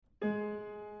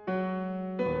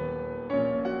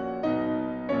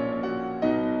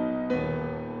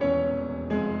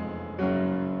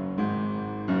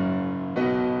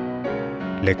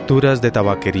Lecturas de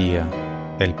tabaquería.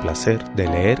 El placer de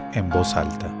leer en voz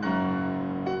alta.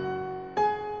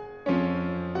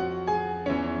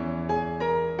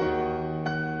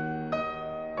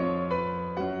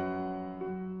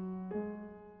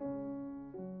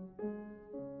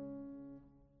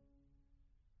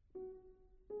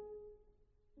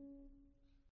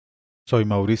 Soy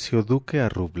Mauricio Duque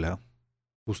Arrubla.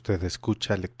 Usted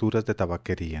escucha Lecturas de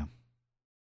tabaquería.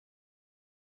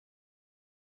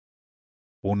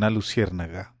 Una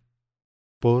luciérnaga,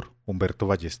 por Humberto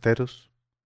Ballesteros,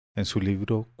 en su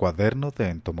libro Cuaderno de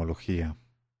Entomología.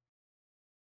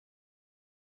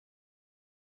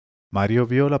 Mario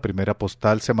vio la primera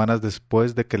postal semanas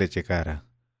después de que le llegara.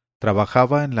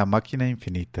 Trabajaba en la máquina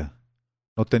infinita.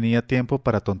 No tenía tiempo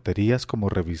para tonterías como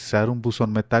revisar un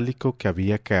buzón metálico que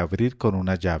había que abrir con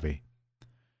una llave.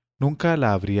 Nunca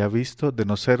la habría visto de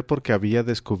no ser porque había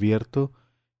descubierto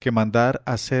que mandar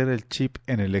hacer el chip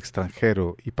en el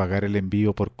extranjero y pagar el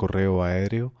envío por correo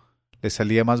aéreo le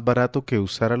salía más barato que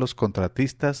usar a los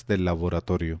contratistas del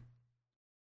laboratorio.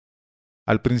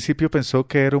 Al principio pensó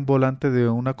que era un volante de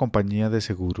una compañía de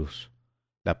seguros.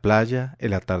 La playa,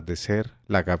 el atardecer,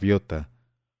 la gaviota.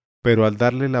 Pero al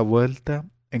darle la vuelta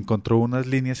encontró unas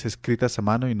líneas escritas a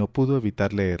mano y no pudo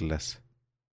evitar leerlas.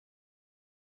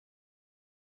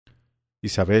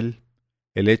 Isabel,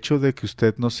 el hecho de que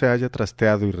usted no se haya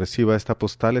trasteado y reciba esta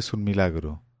postal es un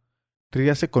milagro.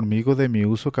 Ríase conmigo de mi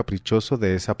uso caprichoso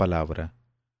de esa palabra.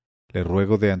 Le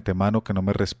ruego de antemano que no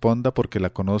me responda porque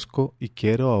la conozco y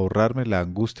quiero ahorrarme la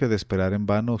angustia de esperar en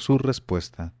vano su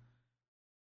respuesta.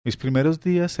 Mis primeros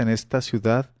días en esta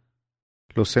ciudad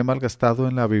los he malgastado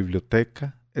en la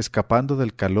biblioteca, escapando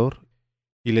del calor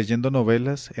y leyendo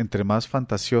novelas entre más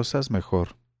fantasiosas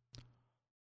mejor,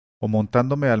 o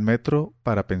montándome al metro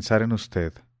para pensar en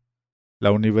usted.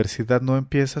 La universidad no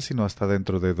empieza sino hasta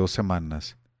dentro de 2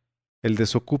 semanas. El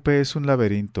desocupe es un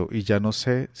laberinto y ya no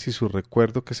sé si su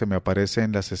recuerdo que se me aparece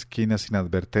en las esquinas sin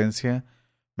advertencia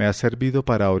me ha servido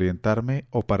para orientarme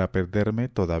o para perderme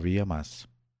todavía más.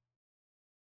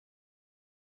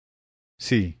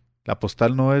 Sí, la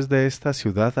postal no es de esta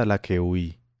ciudad a la que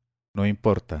huí. No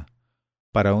importa.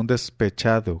 Para un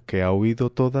despechado que ha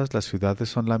huido todas las ciudades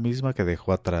son la misma que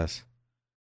dejó atrás.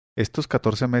 Estos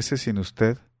 14 meses sin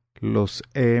usted los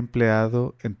he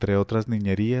empleado, entre otras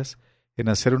niñerías, en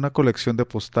hacer una colección de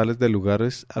postales de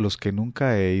lugares a los que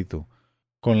nunca he ido,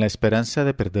 con la esperanza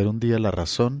de perder un día la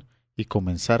razón y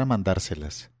comenzar a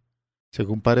mandárselas.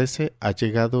 Según parece, ha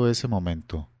llegado ese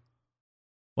momento.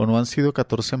 O no han sido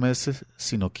 14 meses,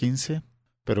 sino 15,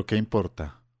 pero ¿qué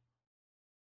importa?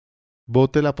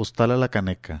 Bote la postal a la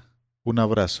caneca. Un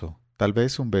abrazo, tal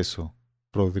vez un beso.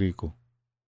 Rodrigo.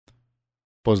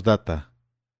 Postdata.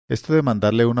 Esto de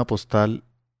mandarle una postal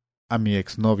a mi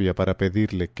exnovia para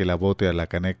pedirle que la bote a la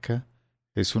caneca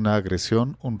es una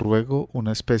agresión, un ruego,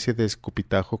 una especie de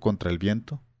escupitajo contra el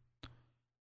viento.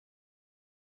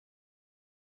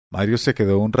 Mario se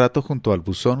quedó un rato junto al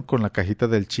buzón con la cajita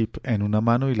del chip en una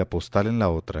mano y la postal en la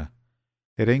otra.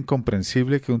 Era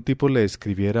incomprensible que un tipo le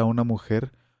escribiera a una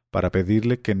mujer para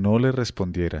pedirle que no le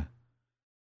respondiera.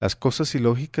 Las cosas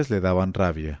ilógicas le daban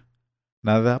rabia.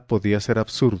 Nada podía ser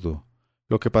absurdo.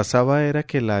 Lo que pasaba era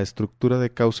que la estructura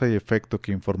de causa y efecto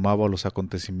que informaba a los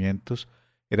acontecimientos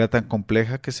era tan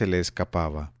compleja que se le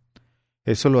escapaba.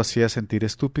 Eso lo hacía sentir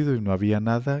estúpido y no había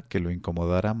nada que lo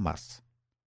incomodara más.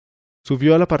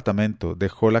 Subió al apartamento,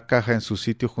 dejó la caja en su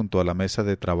sitio junto a la mesa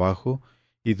de trabajo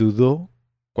y dudó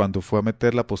cuando fue a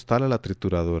meter la postal a la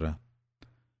trituradora.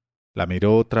 La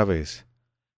miró otra vez.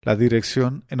 La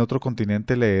dirección en otro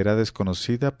continente le era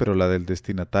desconocida, pero la del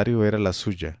destinatario era la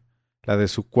suya, la de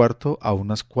su cuarto a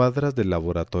unas cuadras del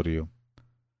laboratorio.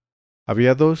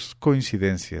 Había 2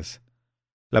 coincidencias.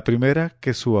 La primera,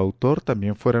 que su autor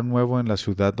también fuera nuevo en la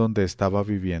ciudad donde estaba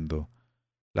viviendo.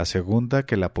 La segunda,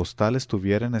 que la postal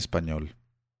estuviera en español.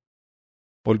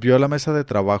 Volvió a la mesa de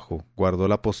trabajo, guardó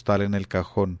la postal en el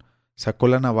cajón, sacó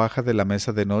la navaja de la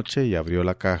mesa de noche y abrió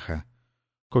la caja.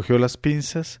 Cogió las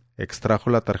pinzas, extrajo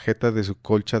la tarjeta de su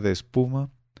colcha de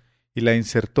espuma y la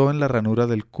insertó en la ranura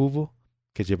del cubo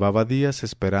que llevaba días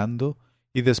esperando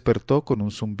y despertó con un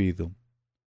zumbido.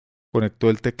 Conectó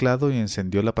el teclado y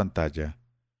encendió la pantalla.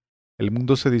 El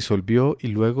mundo se disolvió y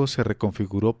luego se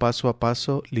reconfiguró paso a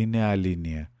paso, línea a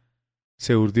línea.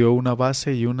 Se urdió una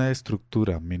base y una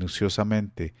estructura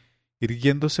minuciosamente,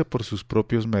 irguiéndose por sus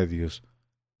propios medios,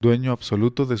 dueño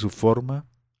absoluto de su forma,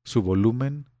 su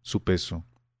volumen, su peso.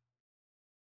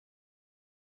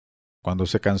 Cuando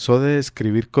se cansó de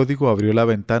escribir código abrió la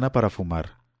ventana para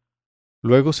fumar.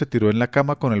 Luego se tiró en la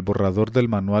cama con el borrador del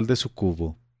manual de su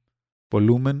cubo.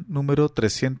 Volumen número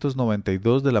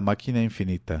 392 de la máquina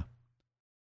infinita.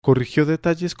 Corrigió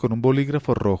detalles con un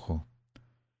bolígrafo rojo.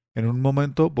 En un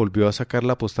momento volvió a sacar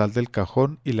la postal del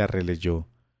cajón y la releyó.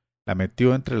 La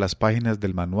metió entre las páginas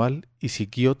del manual y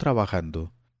siguió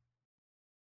trabajando.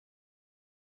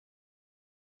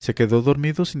 Se quedó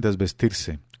dormido sin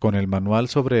desvestirse, con el manual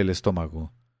sobre el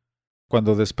estómago.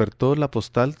 Cuando despertó, la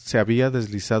postal se había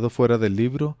deslizado fuera del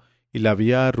libro y la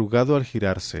había arrugado al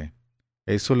girarse.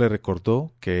 Eso le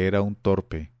recordó que era un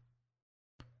torpe.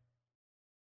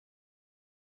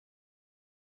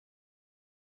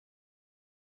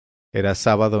 Era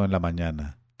sábado en la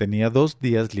mañana. Tenía 2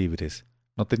 días libres.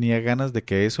 No tenía ganas de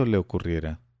que eso le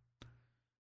ocurriera.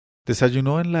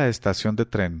 Desayunó en la estación de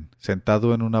tren,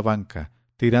 sentado en una banca,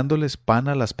 tirándoles pan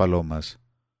a las palomas.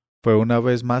 Fue una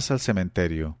vez más al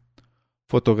cementerio.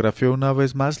 Fotografió una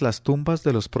vez más las tumbas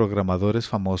de los programadores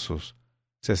famosos.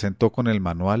 Se sentó con el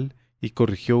manual y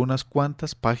corrigió unas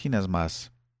cuantas páginas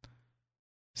más.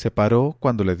 Se paró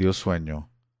cuando le dio sueño.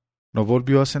 No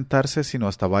volvió a sentarse sino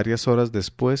hasta varias horas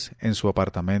después en su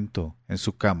apartamento, en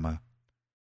su cama.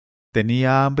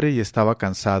 Tenía hambre y estaba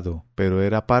cansado, pero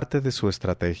era parte de su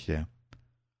estrategia.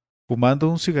 Fumando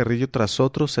un cigarrillo tras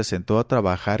otro, se sentó a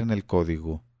trabajar en el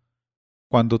código.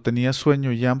 Cuando tenía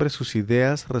sueño y hambre, sus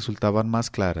ideas resultaban más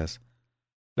claras.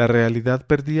 La realidad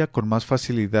perdía con más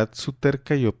facilidad su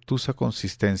terca y obtusa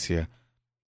consistencia.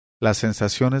 Las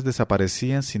sensaciones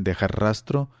desaparecían sin dejar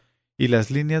rastro y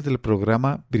las líneas del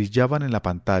programa brillaban en la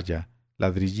pantalla,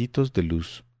 ladrillitos de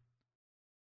luz.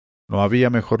 No había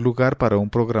mejor lugar para un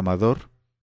programador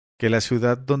que la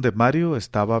ciudad donde Mario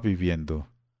estaba viviendo.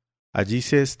 Allí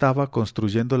se estaba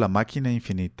construyendo la máquina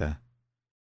infinita.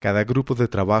 Cada grupo de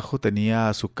trabajo tenía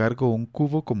a su cargo un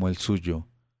cubo como el suyo.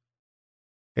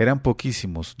 Eran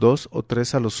poquísimos, 2 o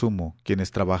 3 a lo sumo,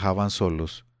 quienes trabajaban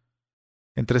solos.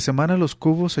 Entre semana los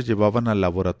cubos se llevaban al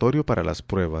laboratorio para las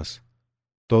pruebas.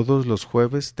 Todos los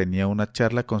jueves tenía una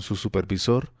charla con su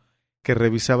supervisor, que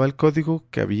revisaba el código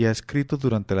que había escrito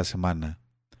durante la semana.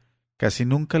 Casi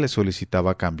nunca le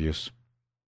solicitaba cambios.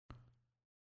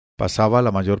 Pasaba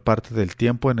la mayor parte del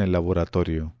tiempo en el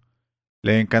laboratorio.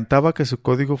 Le encantaba que su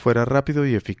código fuera rápido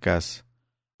y eficaz.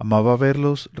 Amaba ver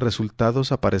los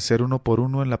resultados aparecer uno por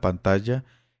uno en la pantalla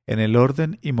en el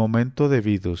orden y momento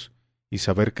debidos y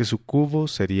saber que su cubo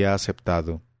sería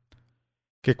aceptado.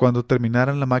 Que cuando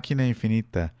terminaran la máquina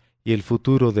infinita y el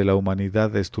futuro de la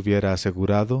humanidad estuviera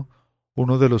asegurado,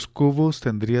 uno de los cubos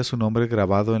tendría su nombre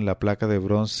grabado en la placa de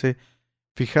bronce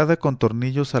fijada con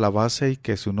tornillos a la base y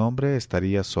que su nombre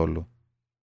estaría solo.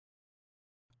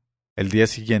 El día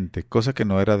siguiente, cosa que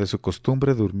no era de su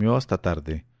costumbre, durmió hasta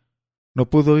tarde. No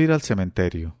pudo ir al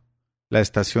cementerio. La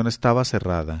estación estaba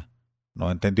cerrada.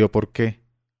 No entendió por qué.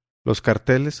 Los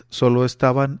carteles solo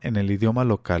estaban en el idioma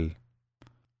local.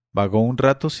 Vagó un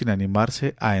rato sin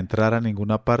animarse a entrar a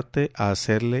ninguna parte a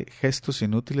hacerle gestos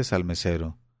inútiles al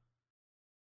mesero.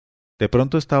 De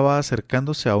pronto estaba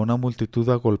acercándose a una multitud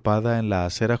agolpada en la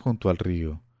acera junto al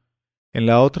río. En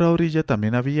la otra orilla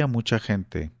también había mucha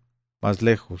gente. Más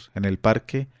lejos, en el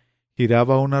parque,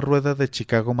 giraba una rueda de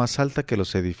Chicago más alta que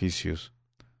los edificios.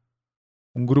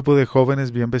 Un grupo de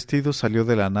jóvenes bien vestidos salió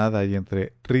de la nada y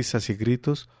entre risas y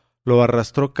gritos lo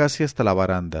arrastró casi hasta la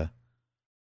baranda.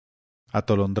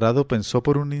 Atolondrado pensó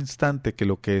por un instante que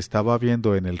lo que estaba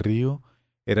viendo en el río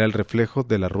era el reflejo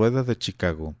de la rueda de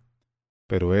Chicago.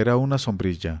 Pero era una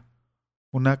sombrilla,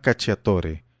 una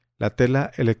cacciatore, la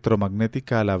tela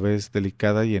electromagnética a la vez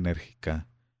delicada y enérgica.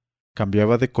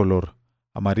 Cambiaba de color,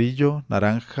 amarillo,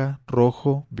 naranja,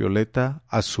 rojo, violeta,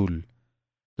 azul.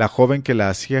 La joven que la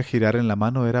hacía girar en la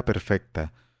mano era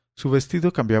perfecta. Su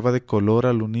vestido cambiaba de color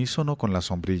al unísono con la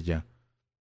sombrilla.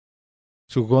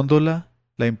 Su góndola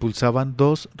la impulsaban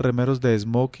 2 remeros de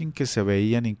smoking que se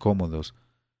veían incómodos,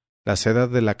 la seda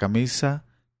de la camisa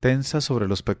tensa sobre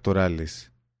los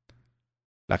pectorales.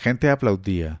 La gente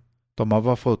aplaudía,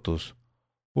 tomaba fotos.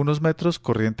 Unos metros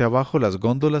corriente abajo las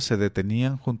góndolas se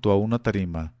detenían junto a una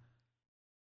tarima.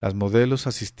 Las modelos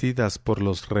asistidas por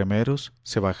los remeros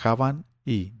se bajaban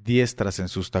y, diestras en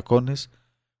sus tacones,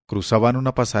 cruzaban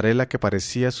una pasarela que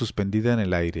parecía suspendida en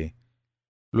el aire.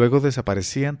 Luego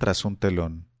desaparecían tras un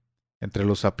telón, entre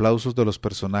los aplausos de los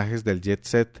personajes del jet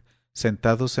set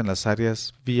sentados en las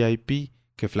áreas VIP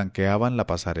que flanqueaban la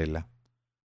pasarela.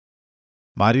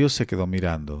 Mario se quedó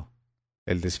mirando.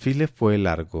 El desfile fue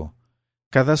largo.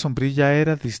 Cada sombrilla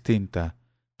era distinta,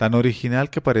 tan original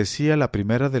que parecía la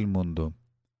primera del mundo.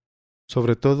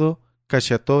 Sobre todo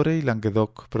Cacciatore y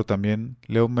Languedoc, pero también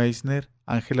Leo Meissner,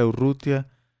 Ángela Urrutia,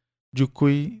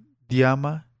 Yukui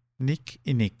Diama, Nick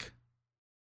y Nick.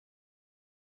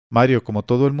 Mario, como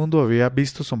todo el mundo, había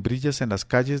visto sombrillas en las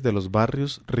calles de los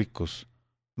barrios ricos,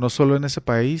 no solo en ese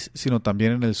país, sino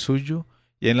también en el suyo,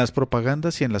 y en las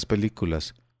propagandas y en las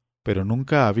películas, pero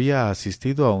nunca había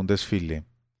asistido a un desfile.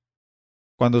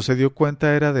 Cuando se dio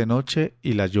cuenta era de noche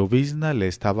y la llovizna le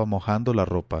estaba mojando la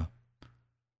ropa.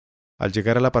 Al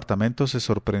llegar al apartamento se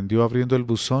sorprendió abriendo el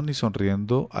buzón y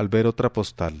sonriendo al ver otra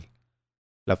postal.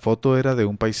 La foto era de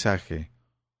un paisaje,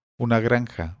 una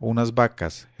granja, unas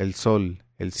vacas, el sol,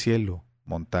 el cielo,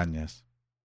 montañas.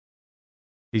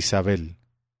 Isabel.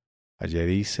 Ayer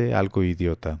hice algo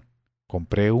idiota.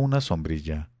 Compré una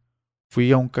sombrilla.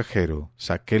 Fui a un cajero,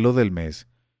 saqué lo del mes,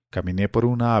 caminé por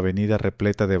una avenida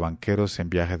repleta de banqueros en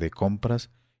viaje de compras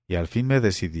y al fin me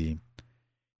decidí.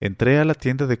 Entré a la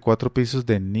tienda de 4 pisos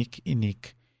de Nick y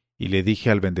Nick y le dije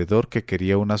al vendedor que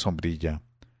quería una sombrilla.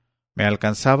 Me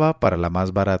alcanzaba para la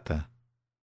más barata.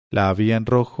 La había en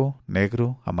rojo,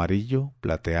 negro, amarillo,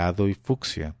 plateado y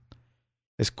fucsia.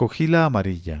 Escogí la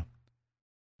amarilla.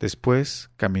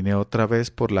 Después caminé otra vez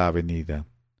por la avenida.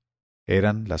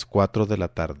 Eran las 4 de la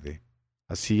tarde.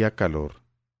 Hacía calor.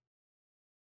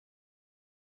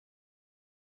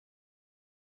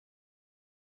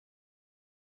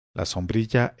 La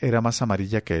sombrilla era más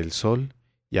amarilla que el sol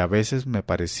y a veces me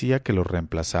parecía que lo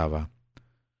reemplazaba.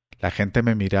 La gente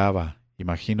me miraba,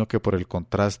 imagino que por el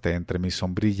contraste entre mi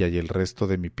sombrilla y el resto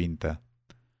de mi pinta.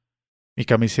 Mi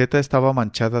camiseta estaba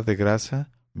manchada de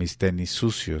grasa, mis tenis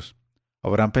sucios.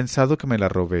 Habrán pensado que me la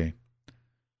robé.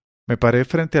 Me paré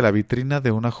frente a la vitrina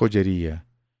de una joyería.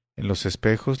 En los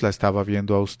espejos la estaba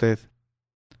viendo a usted.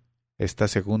 Esta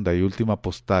segunda y última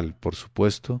postal, por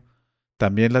supuesto,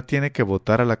 también la tiene que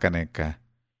botar a la caneca.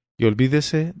 Y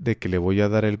olvídese de que le voy a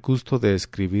dar el gusto de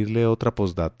escribirle otra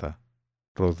posdata.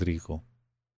 Rodrigo.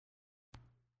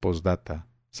 Posdata.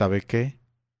 ¿Sabe qué?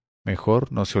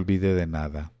 Mejor no se olvide de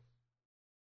nada.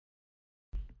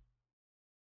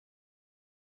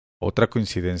 Otra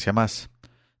coincidencia más.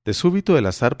 De súbito el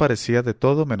azar parecía de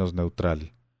todo menos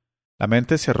neutral. La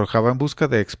mente se arrojaba en busca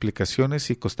de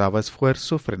explicaciones y costaba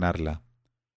esfuerzo frenarla.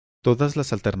 Todas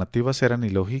las alternativas eran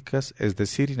ilógicas, es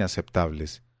decir,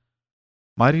 inaceptables.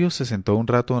 Mario se sentó un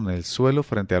rato en el suelo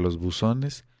frente a los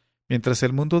buzones, mientras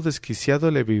el mundo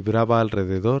desquiciado le vibraba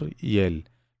alrededor y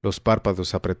él, los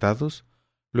párpados apretados,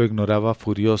 lo ignoraba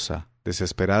furiosa,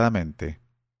 desesperadamente.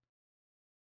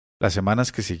 Las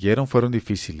semanas que siguieron fueron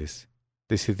difíciles.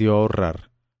 Decidió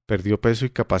ahorrar, perdió peso y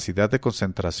capacidad de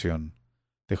concentración.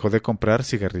 Dejó de comprar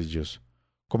cigarrillos.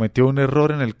 Cometió un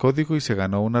error en el código y se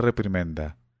ganó una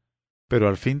reprimenda. Pero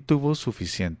al fin tuvo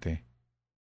suficiente.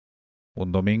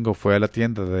 Un domingo fue a la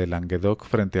tienda de Languedoc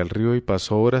frente al río y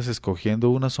pasó horas escogiendo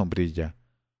una sombrilla.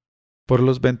 Por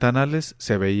los ventanales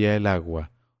se veía el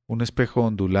agua, un espejo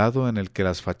ondulado en el que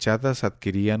las fachadas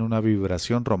adquirían una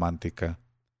vibración romántica.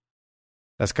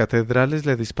 Las catedrales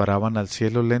le disparaban al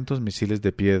cielo lentos misiles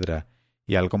de piedra,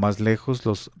 y algo más lejos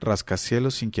los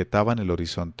rascacielos inquietaban el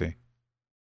horizonte.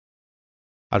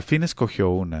 Al fin escogió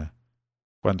una.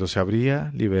 Cuando se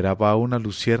abría, liberaba una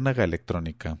luciérnaga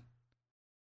electrónica.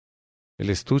 El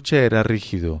estuche era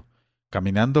rígido.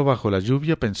 Caminando bajo la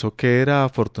lluvia pensó que era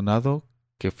afortunado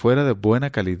que fuera de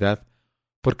buena calidad,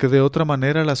 porque de otra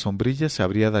manera la sombrilla se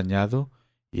habría dañado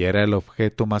y era el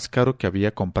objeto más caro que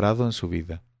había comprado en su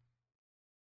vida.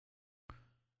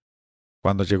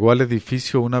 Cuando llegó al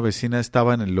edificio, una vecina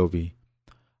estaba en el lobby.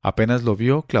 Apenas lo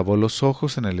vio, clavó los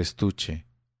ojos en el estuche.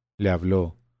 Le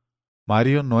habló.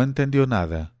 Mario no entendió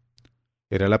nada.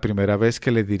 Era la primera vez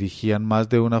que le dirigían más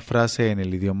de una frase en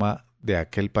el idioma de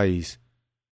aquel país.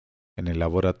 En el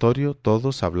laboratorio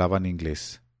todos hablaban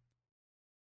inglés.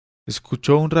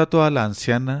 Escuchó un rato a la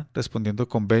anciana respondiendo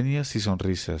con venias y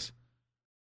sonrisas.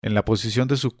 En la posición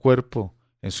de su cuerpo,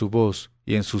 en su voz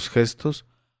y en sus gestos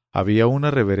había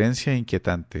una reverencia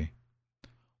inquietante.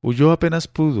 Huyó apenas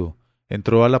pudo,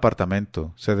 entró al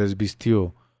apartamento, se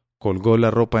desvistió, colgó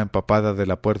la ropa empapada de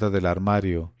la puerta del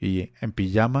armario y, en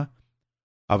pijama,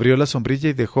 abrió la sombrilla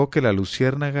y dejó que la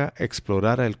luciérnaga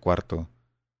explorara el cuarto.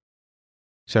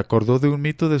 Se acordó de un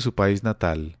mito de su país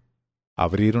natal.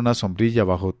 Abrir una sombrilla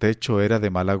bajo techo era de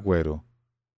mal agüero,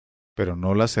 pero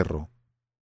no la cerró.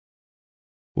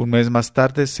 Un mes más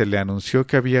tarde se le anunció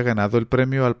que había ganado el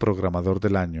premio al programador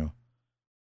del año.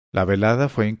 La velada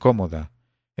fue incómoda.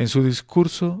 En su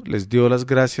discurso les dio las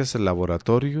gracias al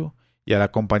laboratorio y a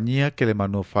la compañía que le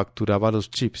manufacturaba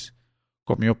los chips.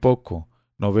 Comió poco,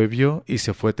 no bebió y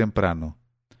se fue temprano.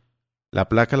 La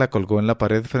placa la colgó en la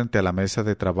pared frente a la mesa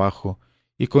de trabajo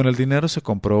y con el dinero se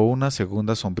compró una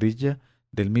segunda sombrilla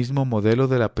del mismo modelo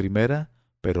de la primera,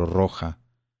 pero roja.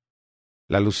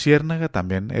 La luciérnaga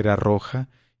también era roja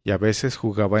y a veces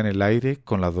jugaba en el aire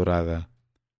con la dorada.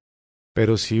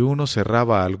 Pero si uno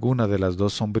cerraba alguna de las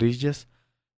dos sombrillas,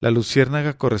 la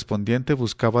luciérnaga correspondiente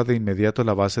buscaba de inmediato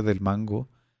la base del mango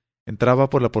Entraba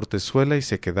por la portezuela y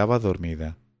se quedaba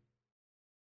dormida.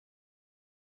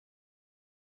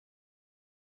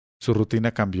 Su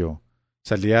rutina cambió.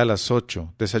 Salía a las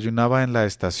 8, desayunaba en la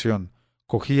estación,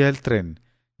 cogía el tren,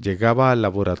 llegaba al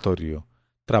laboratorio,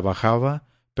 trabajaba,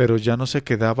 pero ya no se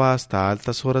quedaba hasta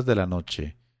altas horas de la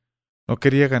noche. No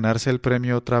quería ganarse el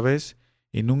premio otra vez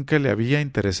y nunca le había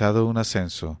interesado un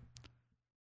ascenso.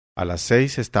 A las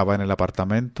 6 estaba en el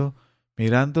apartamento,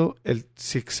 mirando el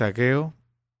zigzagueo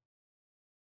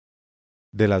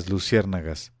de las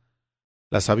luciérnagas.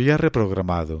 Las había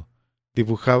reprogramado,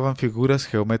 dibujaban figuras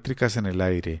geométricas en el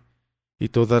aire, y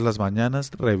todas las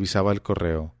mañanas revisaba el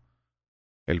correo.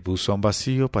 El buzón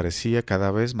vacío parecía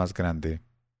cada vez más grande.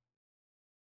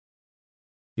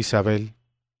 Isabel,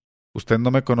 usted no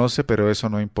me conoce, pero eso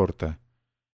no importa.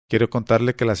 Quiero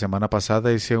contarle que la semana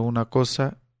pasada hice una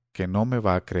cosa que no me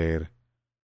va a creer.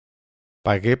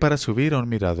 Pagué para subir a un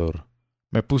mirador.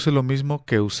 Me puse lo mismo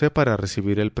que usé para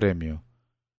recibir el premio.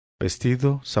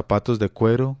 Vestido, zapatos de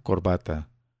cuero, corbata.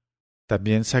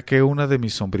 También saqué una de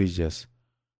mis sombrillas.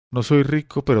 No soy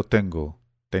rico, pero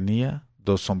tenía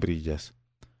 2 sombrillas.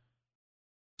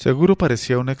 Seguro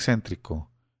parecía un excéntrico.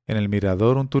 En el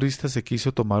mirador un turista se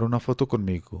quiso tomar una foto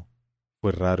conmigo.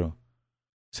 Fue raro.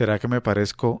 ¿Será que me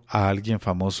parezco a alguien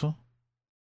famoso?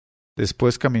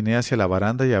 Después caminé hacia la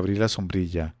baranda y abrí la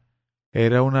sombrilla.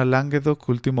 Era una Languedoc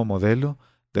último modelo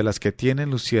de las que tiene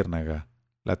luciérnaga.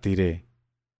 La tiré.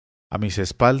 A mis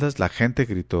espaldas la gente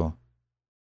gritó.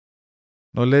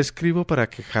 No le escribo para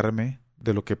quejarme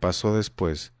de lo que pasó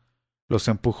después, los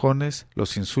empujones,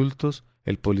 los insultos,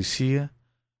 el policía,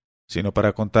 sino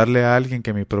para contarle a alguien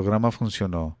que mi programa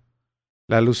funcionó.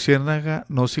 La luciérnaga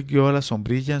no siguió a la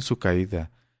sombrilla en su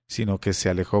caída, sino que se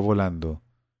alejó volando.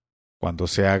 Cuando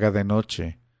se haga de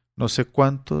noche, no sé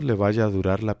cuánto le vaya a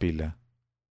durar la pila.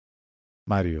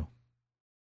 Mario.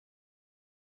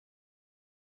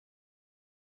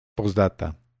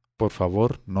 Postdata. Por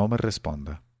favor, no me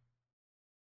responda.